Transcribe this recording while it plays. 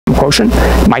quotient.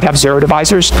 It might have 0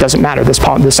 divisors, doesn't matter.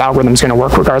 This algorithm is going to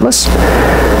work regardless.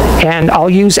 And I'll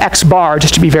use x bar,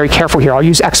 just to be very careful here, I'll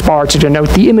use x bar to denote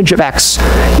the image of x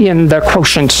in the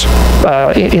quotient,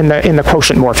 in the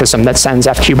quotient morphism that sends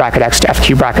fq bracket x to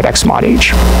fq bracket x mod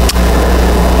h.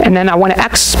 And then I want to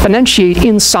exponentiate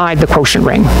inside the quotient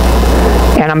ring.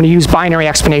 And I'm going to use binary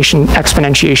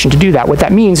exponentiation to do that. What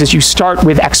that means is you start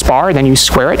with x bar, then you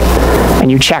square it,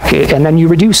 and you check it, and then you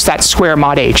reduce that square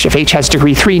mod h. If h has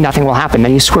degree 3, nothing will happen.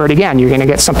 Then you square it again. You're going to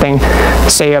get something,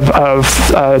 say,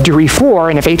 of degree 4,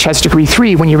 and if h has degree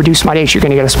 3, when you reduce mod h, you're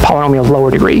going to get a polynomial of lower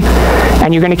degree.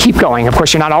 And you're going to keep going. Of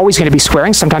course, you're not always going to be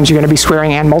squaring. Sometimes you're going to be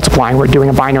squaring and multiplying. We're doing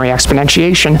a binary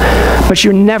exponentiation. But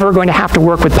you're never going to have to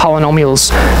work with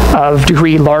polynomials of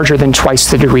degree larger than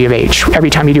twice the degree of h. Every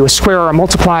time you do a square or a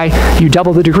multiply, you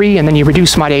double the degree, and then you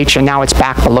reduce mod h, and now it's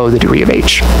back below the degree of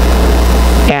h.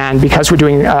 And because we're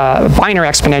doing binary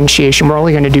exponentiation, we're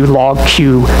only going to do log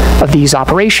q of these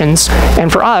operations.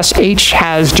 And for us, h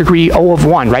has degree O of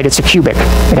 1, right? It's a cubic.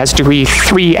 It has degree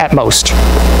 3 at most.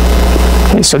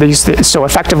 Okay, so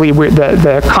effectively,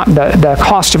 the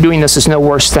cost of doing this is no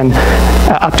worse than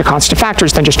up to constant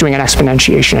factors than just doing an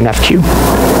exponentiation in fq.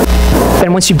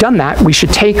 Then once you've done that, we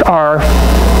should take our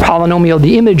polynomial,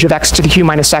 the image of x to the q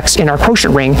minus x in our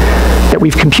quotient ring that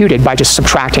we've computed by just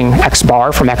subtracting x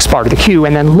bar from x bar to the q,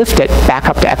 and then lift it back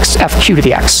up to fq to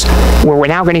the x, where we're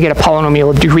now going to get a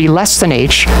polynomial of degree less than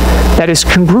h that is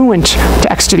congruent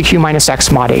to x to the q minus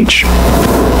x mod h.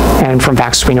 And from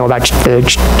facts we know about the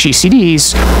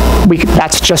GCDs, we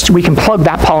can plug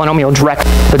that polynomial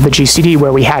directly with the GCD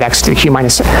where we had x to the q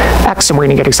minus x, and we're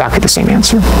going to get exactly the same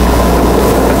answer.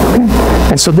 Okay.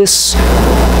 And so this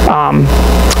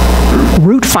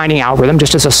root finding algorithm,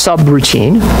 just as a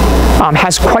subroutine,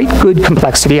 has quite good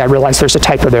complexity. I realize there's a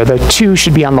typo there. The 2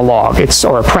 should be on the log,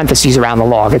 or parentheses around the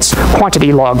log. It's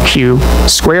quantity log q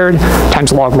squared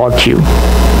times log q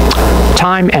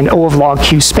time and O of log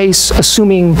q space,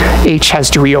 assuming h has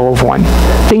degree O of 1.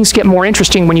 Things get more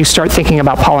interesting when you start thinking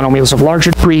about polynomials of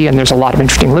larger degree, and there's a lot of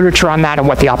interesting literature on that and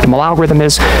what the optimal algorithm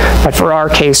is. But for our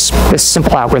case, this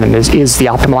simple algorithm is the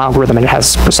optimal algorithm, and it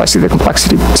has precisely the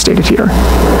complexity stated here.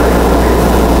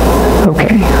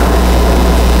 Okay.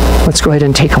 Let's go ahead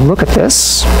and take a look at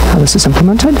this, how this is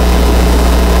implemented.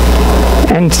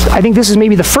 And I think this is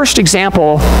maybe the first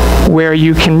example where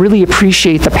you can really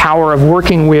appreciate the power of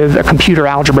working with a computer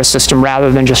algebra system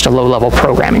rather than just a low-level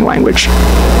programming language.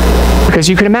 Because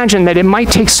you can imagine that it might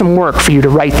take some work for you to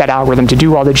write that algorithm, to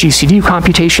do all the GCD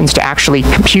computations, to actually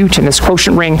compute in this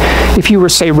quotient ring. If you were,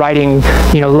 say, writing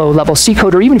low-level C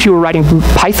code, or even if you were writing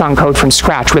Python code from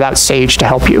scratch without Sage to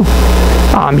help you,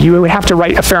 you would have to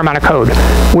write a fair amount of code.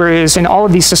 Whereas in all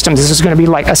of these systems, this is going to be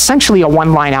like essentially a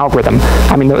one-line algorithm.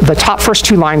 I mean, the first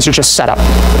 2 lines are just setup.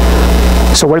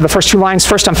 So what are the first 2 lines?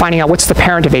 First, I'm finding out what's the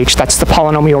parent of h. That's the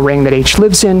polynomial ring that h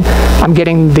lives in. I'm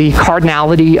getting the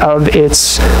cardinality of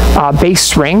its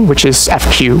base ring, which is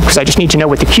fq, because I just need to know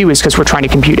what the q is because we're trying to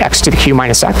compute x to the q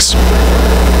minus x.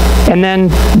 And then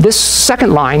this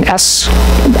second line, s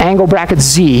angle bracket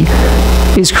z,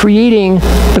 is creating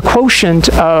the quotient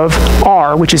of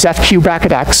r, which is fq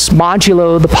bracket x,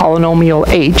 modulo the polynomial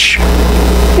h,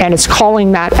 and it's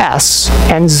calling that s.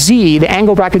 And z, the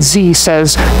angle bracket z,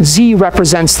 says z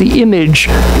represents the image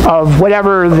of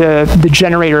whatever the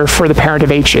generator for the parent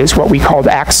of h is, what we called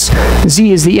x.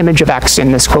 Z is the image of x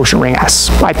in this quotient ring s.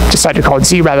 I decided to call it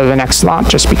z rather than x lot,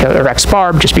 just because, or x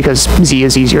bar, just because z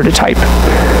is easier to type.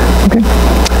 Okay.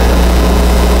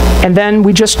 And then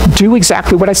we just do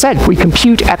exactly what I said. We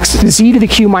compute z to the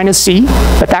q minus z,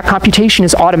 but that computation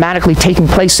is automatically taking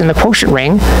place in the quotient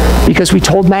ring because we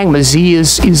told Magma z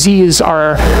is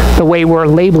the way we're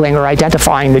labeling or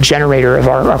identifying the generator of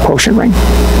our quotient ring.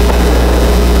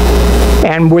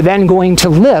 And we're then going to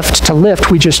lift. To lift,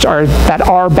 we just are, that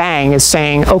r bang is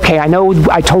saying, okay, I know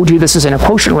I told you this is in a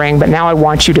quotient ring, but now I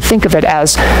want you to think of it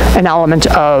as an element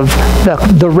of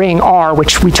the ring r,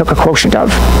 which we took a quotient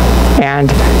of. And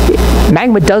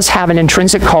Magma does have an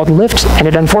intrinsic called lift, and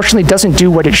it unfortunately doesn't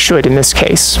do what it should in this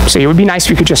case. So it would be nice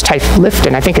if you could just type lift,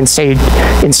 and I think in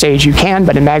Sage you can,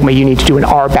 but in Magma you need to do an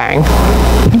r bang.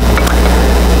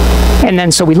 And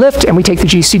then so we lift and we take the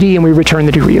GCD and we return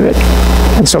the degree of it.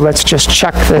 And so let's just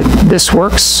check that this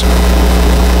works.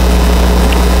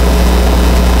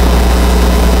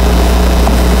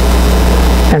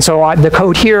 And so the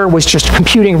code here was just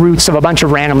computing roots of a bunch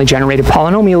of randomly generated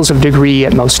polynomials of degree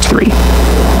at most 3.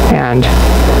 And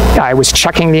I was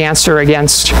checking the answer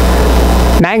against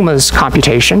Magma's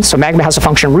computation. So Magma has a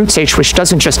function roots h, which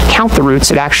doesn't just count the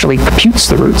roots, it actually computes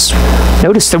the roots.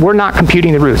 Notice that we're not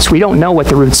computing the roots. We don't know what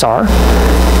the roots are.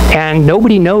 And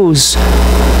nobody knows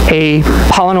a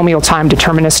polynomial time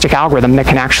deterministic algorithm that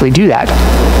can actually do that.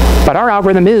 But our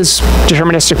algorithm is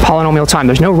deterministic polynomial time.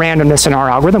 There's no randomness in our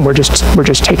algorithm. We're just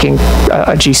taking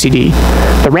a GCD.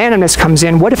 The randomness comes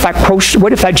in. What if that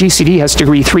GCD has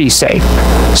degree 3, say?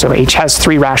 So H has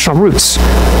 3 rational roots,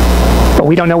 but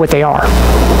we don't know what they are,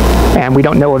 and we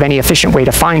don't know of any efficient way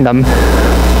to find them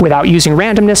without using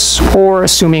randomness or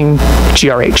assuming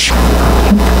GRH.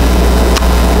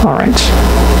 All right.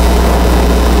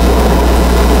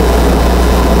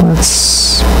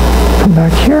 Let's come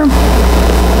back here.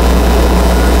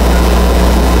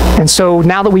 And so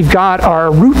now that we've got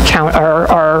our root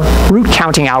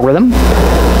counting algorithm,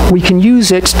 we can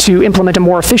use it to implement a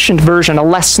more efficient version, a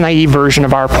less naive version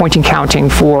of our pointing counting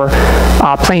for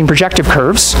plane projective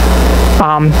curves.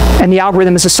 And the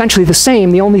algorithm is essentially the same.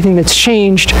 The only thing that's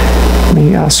changed, let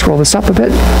me scroll this up a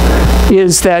bit,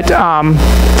 is that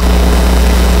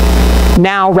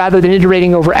now, rather than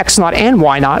iterating over x0 and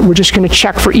y0, we're just going to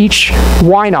check for each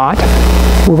y0.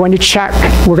 We're going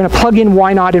to plug in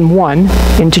y0 and 1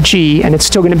 into G, and it's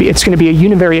going to be a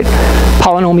univariate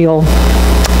polynomial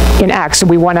in X,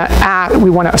 and we want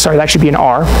to, sorry, that should be an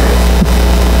R.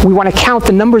 We want to count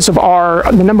the numbers of R,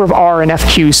 the number of R in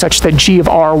FQ such that G of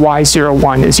R, y0,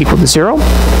 1 is equal to 0.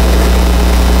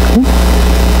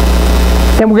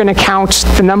 Then we're going to count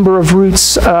the number of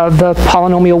roots of the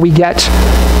polynomial we get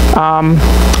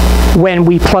when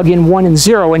we plug in 1 and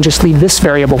 0 and just leave this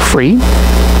variable free.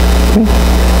 Okay.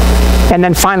 And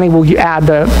then finally, we'll add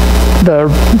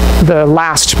the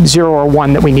last 0 or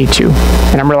 1 that we need to.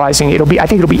 And I'm realizing I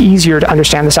think it'll be easier to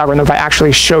understand this algorithm if I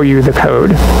actually show you the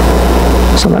code.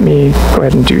 So let me go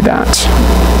ahead and do that.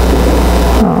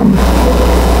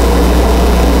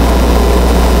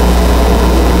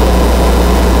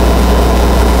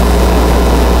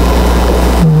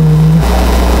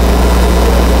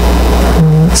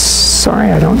 Sorry,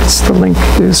 the link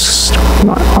is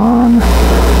not on.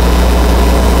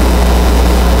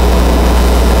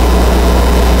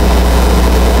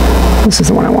 This is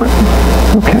the one I want.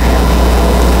 Okay.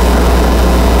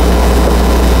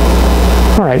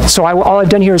 All right, so all I've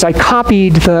done here is I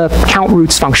copied the count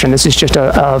roots function. This is just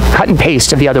a cut and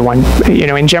paste of the other one. You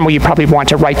know, in general, you probably want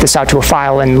to write this out to a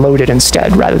file and load it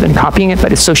instead rather than copying it,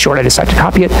 but it's so short I decided to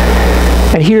copy it.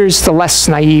 And here's the less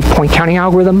naive point counting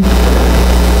algorithm.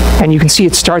 And you can see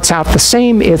it starts out the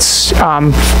same. It's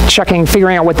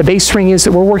figuring out what the base ring is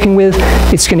that we're working with.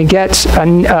 It's going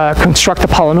to construct a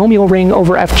polynomial ring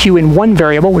over FQ in one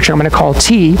variable, which I'm going to call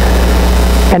T.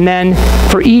 And then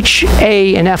for each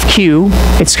A in FQ,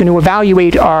 it's going to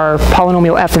evaluate our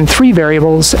polynomial F in 3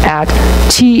 variables at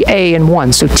T, A, and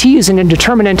 1. So T is an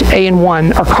indeterminate, A and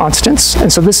 1 are constants.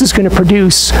 And so this is going to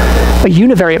produce a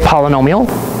univariate polynomial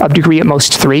of degree at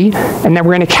most 3. And then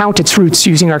we're going to count its roots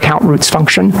using our count roots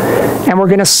function. And we're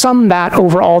going to sum that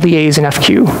over all the A's in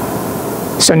FQ.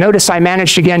 So notice I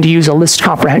managed again to use a list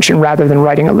comprehension rather than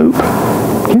writing a loop.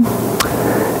 Okay.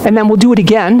 And then we'll do it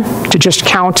again to just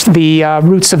count the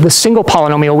roots of the single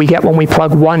polynomial we get when we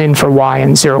plug 1 in for y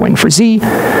and 0 in for z.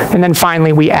 And then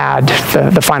finally, we add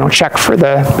the final check for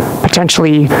the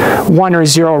potentially 1 or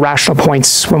 0 rational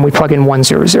points when we plug in 1,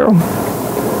 0, 0.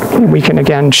 And we can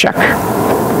again check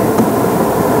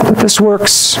that this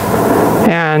works.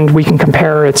 And we can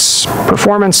compare its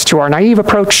performance to our naive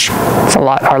approach.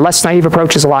 Our less naive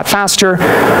approach is a lot faster.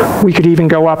 We could even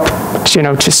go up,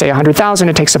 to say 100,000.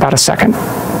 It takes about a second.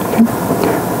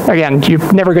 Okay. Again,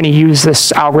 you're never going to use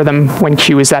this algorithm when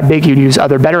Q is that big. You'd use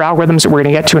other better algorithms that we're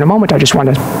going to get to in a moment. I just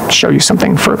want to show you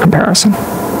something for comparison.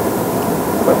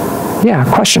 Yeah,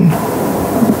 question.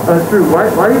 Drew, why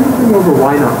are you looking over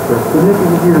y0 first? Wouldn't it be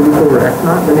easier to look over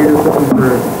x0? Then you're just looking for,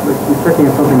 you're checking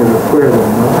if something is a square then,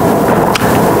 no?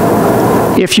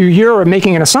 If you're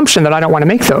making an assumption that I don't want to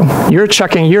make, though,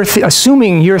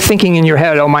 assuming you're thinking in your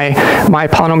head, oh, my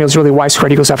polynomial is really y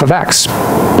squared equals f of x.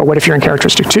 But what if you're in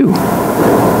characteristic 2?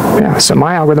 Yeah, so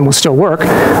my algorithm will still work.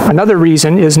 Another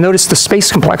reason is notice the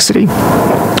space complexity.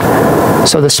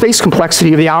 So the space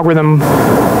complexity of the algorithm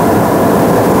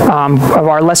of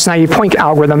our less naive point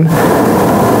algorithm,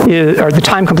 or the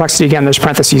time complexity, again, there's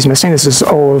parentheses missing. This is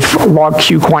O of log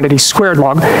Q quantity squared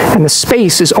log, and the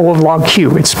space is O of log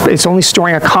Q. It's only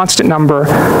storing a constant number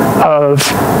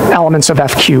of elements of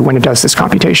FQ when it does this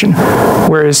computation.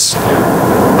 Whereas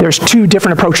there's 2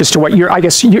 different approaches to what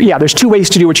there's 2 ways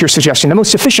to do what you're suggesting. The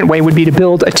most efficient way would be to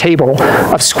build a table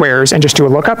of squares and just do a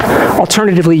lookup.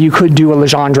 Alternatively, you could do a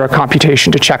Legendre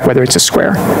computation to check whether it's a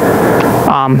square.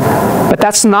 But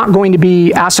that's not going to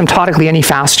be asymptotically any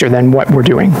faster than what we're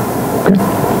doing. Okay.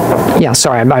 Yeah,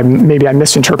 sorry, maybe I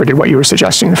misinterpreted what you were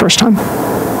suggesting the first time.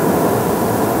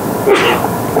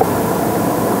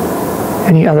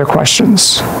 Any other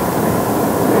questions?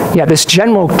 Yeah, this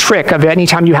general trick of any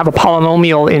time you have a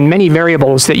polynomial in many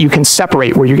variables that you can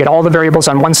separate, where you get all the variables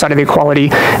on one side of the equality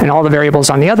and all the variables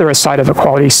on the other side of the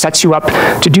equality, sets you up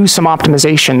to do some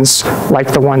optimizations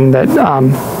like the one that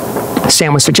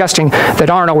Sam was suggesting that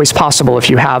aren't always possible if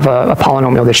you have a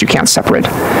polynomial that you can't separate.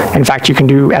 In fact, you can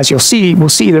do, as we'll see,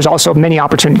 there's also many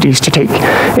opportunities to take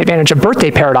advantage of birthday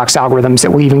paradox algorithms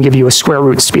that will even give you a square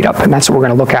root speed up, and that's what we're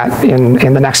going to look at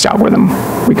in the next algorithm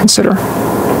we consider.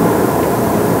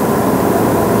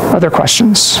 Other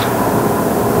questions?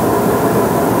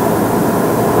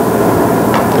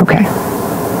 Okay.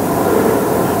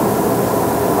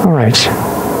 All right.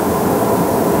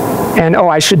 And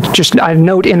I should just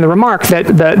note in the remark that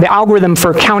the algorithm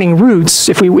for counting roots,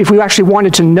 if we actually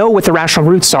wanted to know what the rational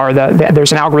roots are,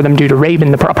 there's an algorithm due to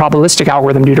Rabin, the probabilistic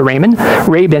algorithm due to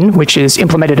Rabin, which is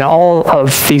implemented in all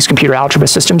of these computer algebra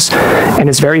systems and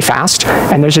is very fast.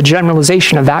 And there's a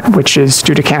generalization of that, which is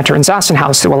due to Cantor and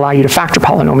Zassenhaus, that will allow you to factor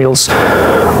polynomials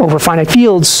over finite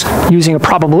fields using a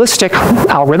probabilistic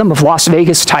algorithm of Las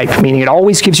Vegas type, meaning it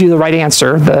always gives you the right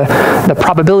answer. The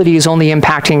probability is only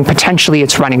impacting potentially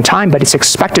its running time, but its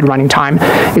expected running time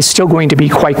is still going to be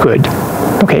quite good.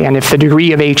 Okay, and if the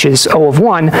degree of h is O of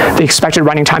 1, the expected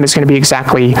running time is going to be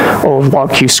exactly O of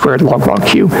log q squared log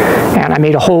q. And I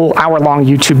made a whole hour-long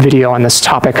YouTube video on this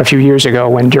topic a few years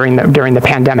ago during the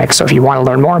pandemic, so if you want to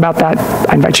learn more about that,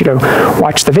 I invite you to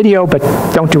watch the video, but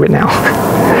don't do it now.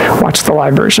 Watch the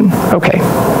live version. Okay.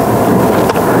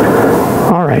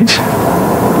 All right.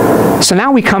 So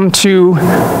now we come to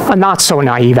a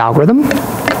not-so-naive algorithm.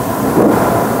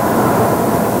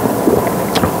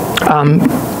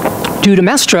 Due to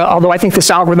Mestre, although I think this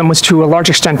algorithm was to a large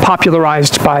extent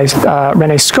popularized by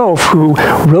René Scove, who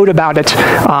wrote about it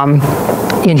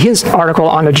in his article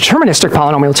on a deterministic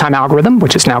polynomial time algorithm,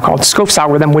 which is now called Scove's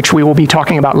algorithm, which we will be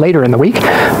talking about later in the week.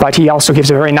 But he also gives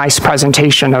a very nice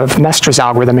presentation of Mestre's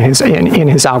algorithm in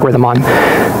his algorithm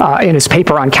in his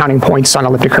paper on counting points on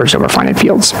elliptic curves over finite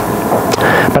fields.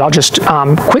 But I'll just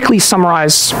quickly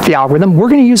summarize the algorithm. We're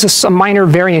going to use a minor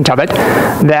variant of it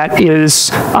that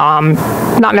is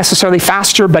not necessarily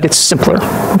faster, but it's simpler.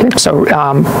 Okay, so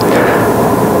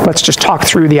let's just talk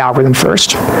through the algorithm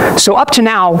first. So up to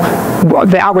now,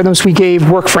 the algorithms we gave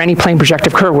work for any plane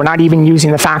projective curve. We're not even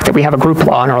using the fact that we have a group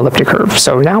law in our elliptic curve.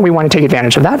 So now we want to take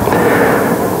advantage of that.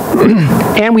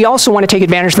 And we also want to take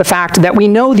advantage of the fact that we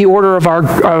know the order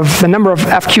of the number of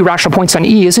FQ rational points on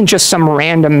E isn't just some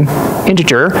random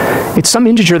integer. It's some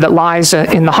integer that lies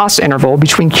in the Hasse interval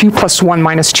between q plus 1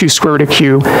 minus 2 square root of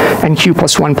q and q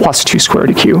plus 1 plus 2 square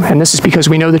root of q. And this is because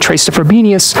we know the trace of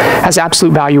Frobenius has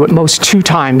absolute value at most 2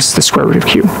 times the square root of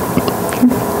q.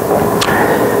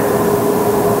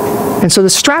 And so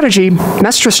the strategy,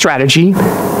 Mestre's strategy,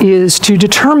 is to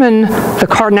determine the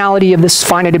cardinality of this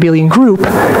finite abelian group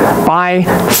by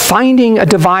finding a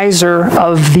divisor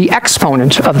of the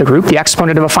exponent of the group. The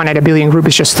exponent of a finite abelian group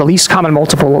is just the least common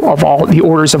multiple of all the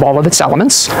orders of all of its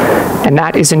elements. And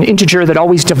that is an integer that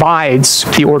always divides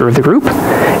the order of the group.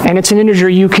 And it's an integer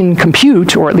you can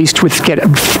compute, or at least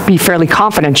be fairly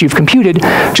confident you've computed,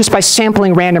 just by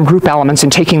sampling random group elements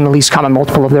and taking the least common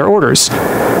multiple of their orders.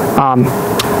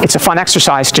 It's a fun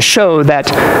exercise to show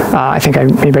that, I think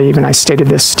maybe even I stated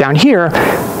this down here,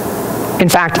 in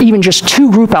fact, even just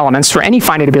 2 group elements for any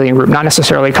finite abelian group, not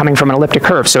necessarily coming from an elliptic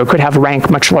curve, so it could have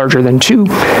rank much larger than 2.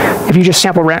 If you just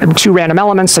sample 2 random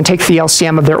elements and take the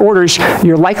LCM of their orders,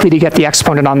 you're likely to get the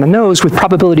exponent on the nose with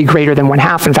probability greater than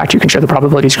 1/2. In fact, you can show the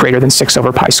probability is greater than 6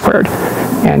 over pi squared.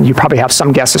 And you probably have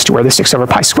some guess as to where the 6 over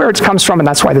pi squared comes from, and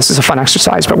that's why this is a fun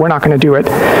exercise, but we're not going to do it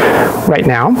right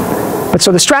now. But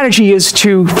so the strategy is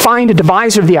to find a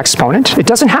divisor of the exponent.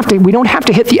 We don't have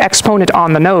to hit the exponent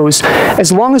on the nose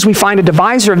as long as we find a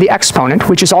divisor of the exponent,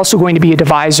 which is also going to be a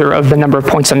divisor of the number of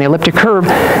points on the elliptic curve,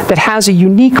 that has a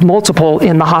unique multiple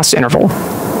in the Hasse interval.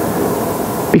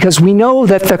 Because we know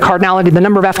that the cardinality, the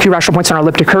number of FQ rational points on our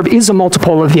elliptic curve is a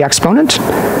multiple of the exponent,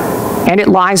 and it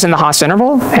lies in the Hasse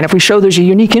interval. And if we show there's a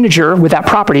unique integer with that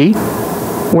property,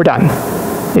 we're done.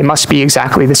 It must be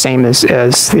exactly the same as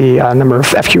the number of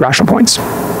FQ rational points.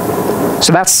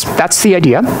 So that's the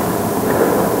idea.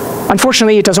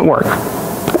 Unfortunately, it doesn't work.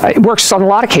 It works in a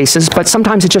lot of cases, but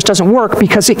sometimes it just doesn't work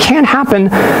because it can happen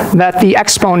that the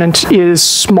exponent is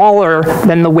smaller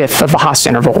than the width of the Hasse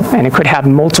interval, and it could have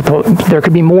there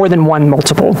could be more than one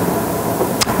multiple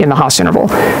in the Hasse interval.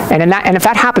 And if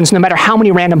that happens, no matter how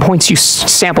many random points you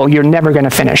sample, you're never going to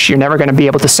finish. You're never going to be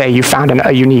able to say you found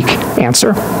a unique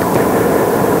answer.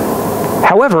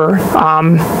 However,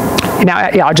 Now,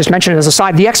 yeah, I'll just mention it as a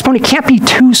side, the exponent can't be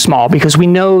too small because we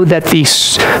know that the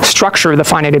structure of the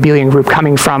finite abelian group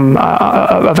coming from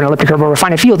of an elliptic curve over a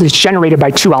finite field is generated by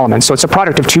two elements. So it's a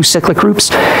product of two cyclic groups,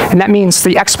 and that means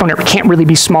the exponent can't really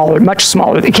be smaller, much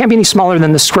smaller. It can't be any smaller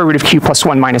than the square root of q plus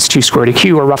 1 minus 2 square root of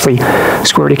q, or roughly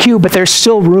square root of q, but there's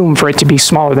still room for it to be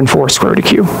smaller than 4 square root of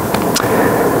q.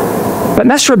 But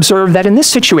Mestre observed that in this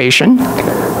situation,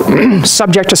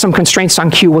 subject to some constraints on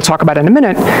q we'll talk about in a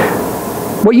minute,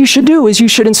 what you should do is you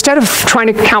should, instead of trying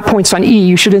to count points on E,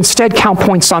 you should instead count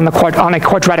points on, on a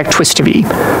quadratic twist of E.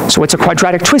 So what's a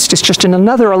quadratic twist? It's just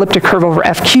another elliptic curve over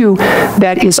FQ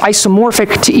that is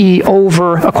isomorphic to E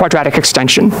over a quadratic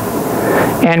extension.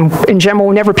 And in general,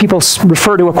 whenever people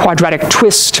refer to a quadratic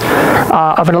twist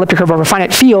of an elliptic curve over a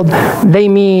finite field, they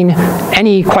mean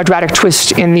any quadratic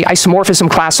twist in the isomorphism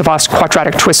class of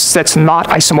quadratic twists that's not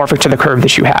isomorphic to the curve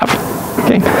that you have.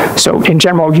 Okay? So in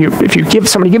general, if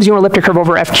somebody gives you an elliptic curve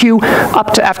over FQ,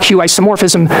 up to FQ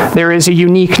isomorphism, there is a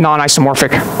unique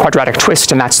non-isomorphic quadratic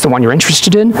twist, and that's the one you're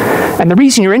interested in. And the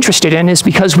reason you're interested in is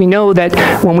because we know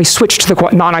that when we switch to the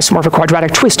non-isomorphic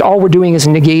quadratic twist, all we're doing is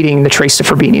negating the trace of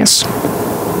Frobenius.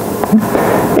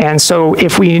 And so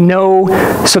if we know,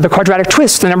 so the quadratic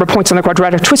twist, the number of points on the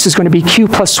quadratic twist is going to be q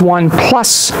plus 1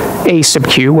 plus a sub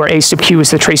q, where a sub q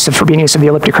is the trace of Frobenius of the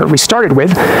elliptic curve we started with,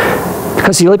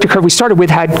 because the elliptic curve we started with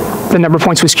had, the number of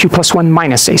points was q plus 1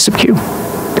 minus a sub q.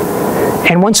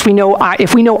 And once we know,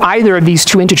 if we know either of these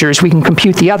two integers, we can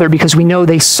compute the other because we know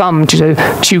they sum to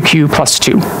 2q plus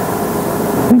 2.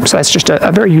 So that's just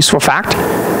a very useful fact.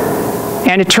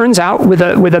 And it turns out, with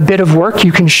a bit of work,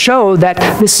 you can show that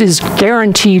this is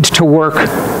guaranteed to work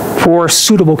for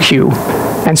suitable q.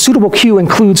 And suitable q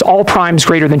includes all primes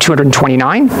greater than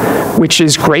 229, which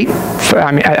is great.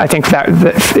 I mean, I think that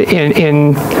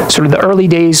in sort of the early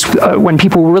days, when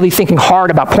people were really thinking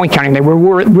hard about point counting, they were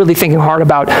really thinking hard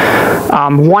about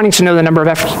wanting to know the number of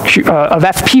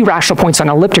FP rational points on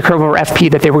an elliptic curve over FP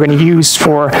that they were going to use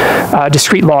for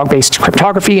discrete log-based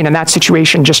cryptography. And in that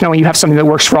situation, just knowing you have something that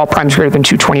works for all primes greater than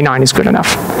 229 is good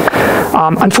enough.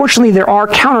 Unfortunately, there are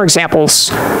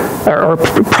counterexamples or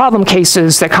problem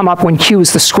cases that come up when q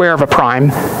is the square of a prime,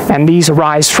 and these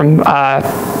arise from,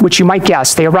 which you might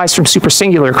guess, they arise from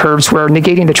supersingular curves where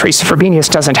negating the trace of Frobenius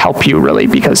doesn't help you really,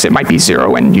 because it might be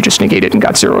 0 and you just negate it and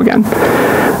got 0 again.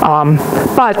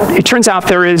 But it turns out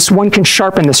one can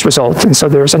sharpen this result, and so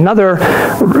there's another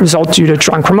result due to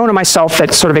John Cremona and myself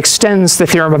that sort of extends the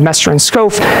theorem of Mestre and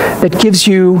Scophe that gives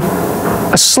you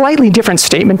a slightly different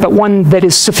statement, but one that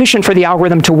is sufficient for the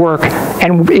algorithm to work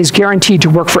and is guaranteed to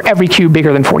work for every q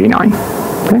bigger than 49.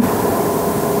 Okay?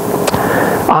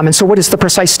 And so what is the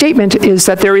precise statement is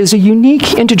that there is a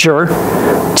unique integer,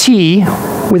 t,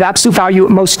 with absolute value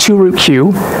at most 2 root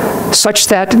q, such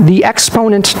that the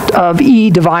exponent of E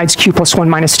divides q plus 1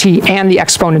 minus t, and the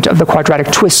exponent of the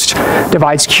quadratic twist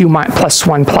divides q plus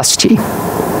 1 plus t.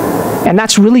 And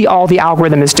that's really all the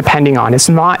algorithm is depending on. It's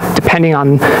not depending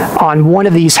on one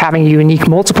of these having a unique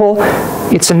multiple.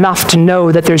 It's enough to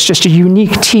know that there's just a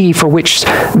unique t for which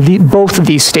both of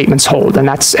these statements hold, and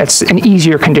that's an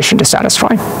easier condition to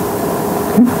satisfy.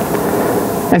 Okay.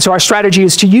 And so our strategy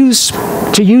is to use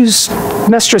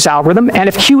Mestre's algorithm, and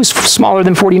if q is smaller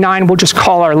than 49, we'll just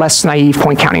call our less naive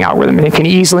point counting algorithm, and it can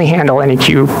easily handle any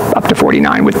q up to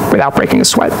 49 without breaking a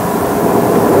sweat.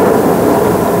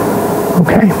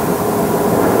 Okay.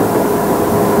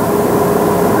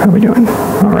 How are we doing?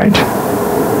 All right.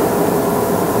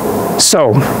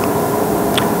 So,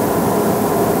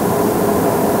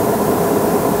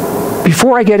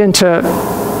 before I get into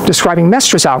describing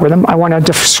Mestre's algorithm, I want to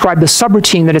describe the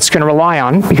subroutine that it's going to rely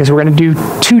on, because we're going to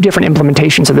do 2 different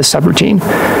implementations of this subroutine.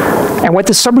 And what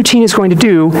the subroutine is going to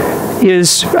do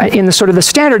is, in the sort of the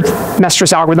standard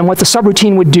Mestre's algorithm, what the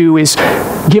subroutine would do is,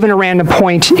 given a random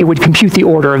point, it would compute the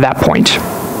order of that point.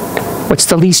 What's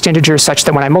the least integer such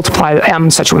that when I multiply m,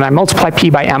 such that when I multiply p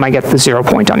by m, I get the 0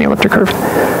 point on the elliptic curve.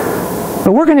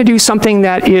 But we're going to do something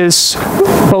that is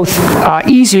both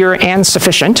easier and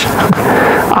sufficient,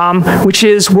 which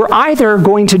is we're either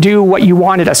going to do what you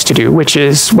wanted us to do, which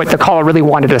is what the caller really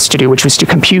wanted us to do, which was to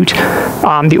compute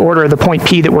the order of the point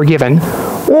p that we're given,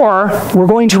 or we're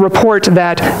going to report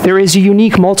that there is a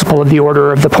unique multiple of the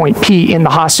order of the point p in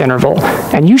the Haas interval.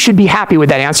 And you should be happy with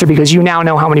that answer, because you now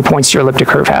know how many points your elliptic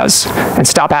curve has, and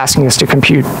stop asking us to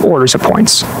compute orders of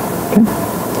points. Okay?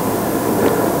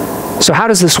 So how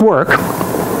does this work?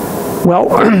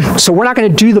 Well, so we're not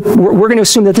going to do we're going to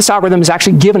assume that this algorithm is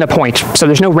actually given a point. So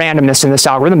there's no randomness in this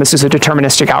algorithm. This is a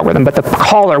deterministic algorithm, but the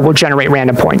caller will generate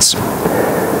random points.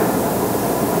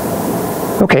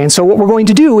 Okay, and so what we're going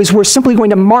to do is we're simply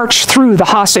going to march through the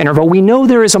Hasse interval. We know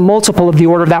there is a multiple of the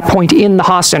order of that point in the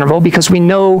Hasse interval because we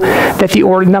know that the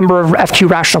number of FQ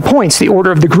rational points, the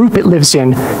order of the group it lives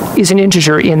in, is an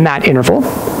integer in that interval.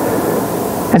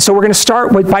 And so we're going to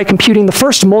start by computing the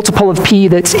first multiple of p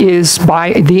that is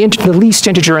by the least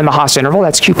integer in the Hasse interval.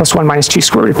 That's q plus 1 minus 2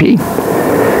 square root of p.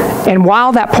 And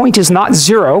while that point is not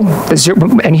 0,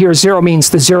 and here 0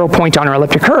 means the 0 point on our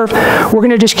elliptic curve, we're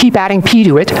going to just keep adding p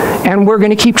to it, and we're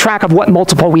going to keep track of what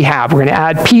multiple we have. We're going to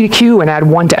add p to q and add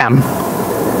 1 to m.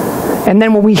 And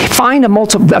then when we find a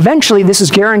multiple, eventually this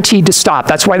is guaranteed to stop.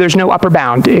 That's why there's no upper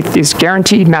bound. It is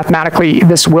guaranteed mathematically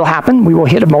this will happen. We will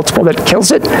hit a multiple that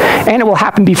kills it, and it will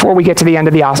happen before we get to the end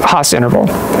of the Hasse interval.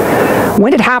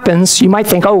 When it happens, you might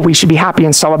think, oh, we should be happy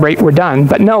and celebrate, we're done.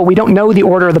 But no, we don't know the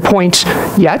order of the point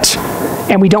yet,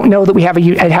 and we don't know that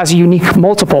it has a unique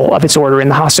multiple of its order in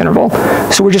the Hasse interval.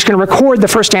 So we're just going to record the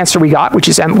first answer we got, which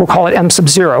is m, we'll call it m sub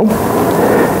 0.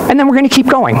 And then we're going to keep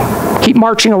going, keep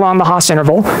marching along the Hasse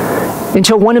interval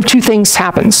until one of two things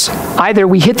happens. Either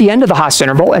we hit the end of the Hasse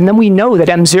interval, and then we know that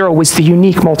m0 was the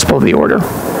unique multiple of the order.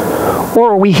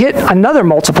 Or we hit another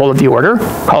multiple of the order,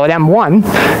 call it m1,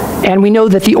 and we know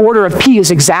that the order of p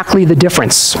is exactly the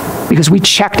difference, because we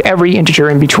checked every integer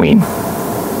in between.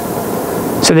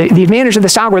 So the advantage of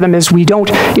this algorithm is we don't,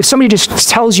 if somebody just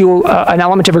tells you an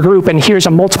element of a group and here's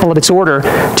a multiple of its order,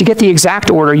 to get the exact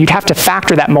order, you'd have to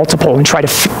factor that multiple and try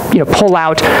to pull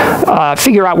out,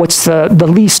 figure out what's the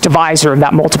least divisor of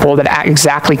that multiple that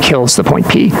exactly kills the point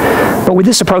p. But with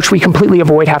this approach, we completely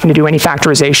avoid having to do any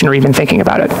factorization or even thinking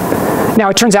about it. Now,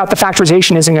 it turns out the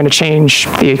factorization isn't going to change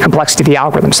the complexity of the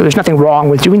algorithm, so there's nothing wrong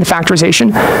with doing the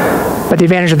factorization, but the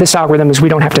advantage of this algorithm is we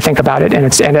don't have to think about it, and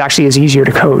it actually is easier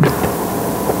to code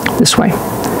this way.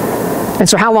 And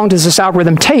so how long does this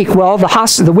algorithm take? Well,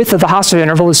 the width of the Hasse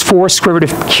interval is 4 square root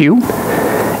of q.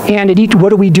 And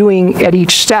what are we doing at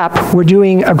each step? We're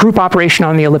doing a group operation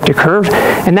on the elliptic curve,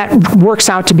 and that works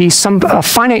out to be a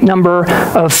finite number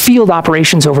of field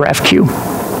operations over fq.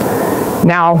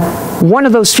 Now, one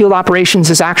of those field operations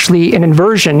is actually an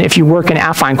inversion if you work in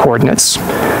affine coordinates.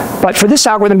 But for this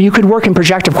algorithm, you could work in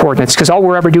projective coordinates, because all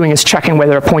we're ever doing is checking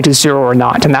whether a point is 0 or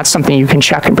not, and that's something you can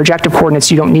check. In projective coordinates,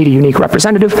 you don't need a unique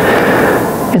representative.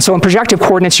 And so in projective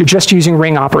coordinates, you're just using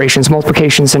ring operations,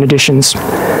 multiplications and additions.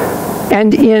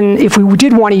 And if we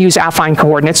did want to use affine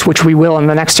coordinates, which we will in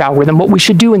the next algorithm, what we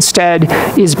should do instead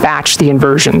is batch the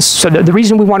inversions. So the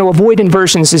reason we want to avoid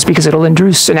inversions is because it'll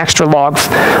induce an extra log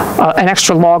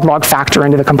factor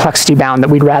into the complexity bound that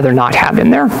we'd rather not have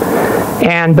in there.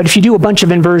 But if you do a bunch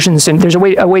of inversions, and there's a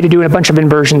way to do a bunch of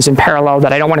inversions in parallel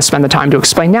that I don't want to spend the time to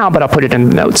explain now, but I'll put it in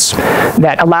the notes,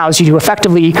 that allows you to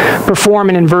effectively perform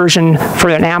an inversion for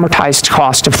an amortized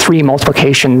cost of 3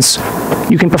 multiplications.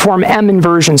 You can perform m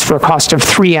inversions for a cost of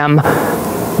 3m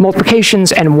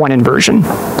multiplications and 1 inversion.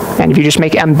 And if you just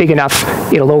make m big enough,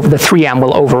 the 3m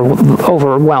will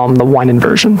overwhelm the 1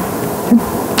 inversion. Okay.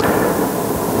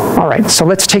 All right, so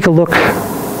let's take a look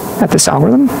at this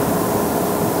algorithm.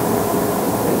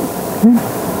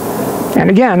 Okay. And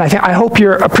again, I hope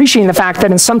you're appreciating the fact that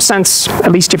in some sense,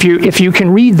 at least if you can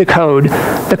read the code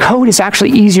is actually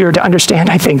easier to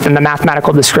understand, I think, than the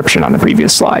mathematical description on the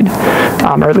previous slide.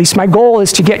 Or at least my goal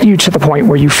is to get you to the point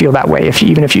where you feel that way,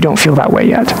 even if you don't feel that way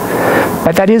yet.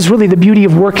 But that is really the beauty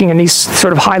of working in these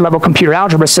sort of high-level computer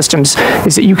algebra systems,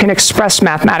 is that you can express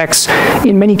mathematics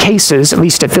in many cases, at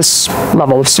least at this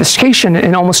level of sophistication,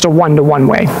 in almost a one-to-one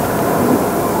way.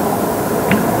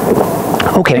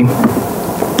 Okay.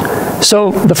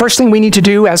 So the first thing we need to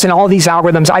do, as in all these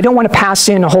algorithms, I don't want to pass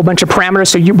in a whole bunch of parameters,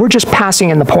 so we're just passing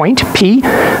in the point, p,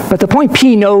 but the point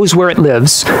p knows where it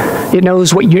lives. It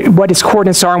knows what its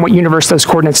coordinates are and what universe those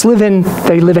coordinates live in.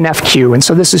 They live in fq, and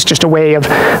so this is just a way of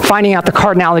finding out the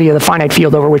cardinality of the finite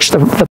field over which the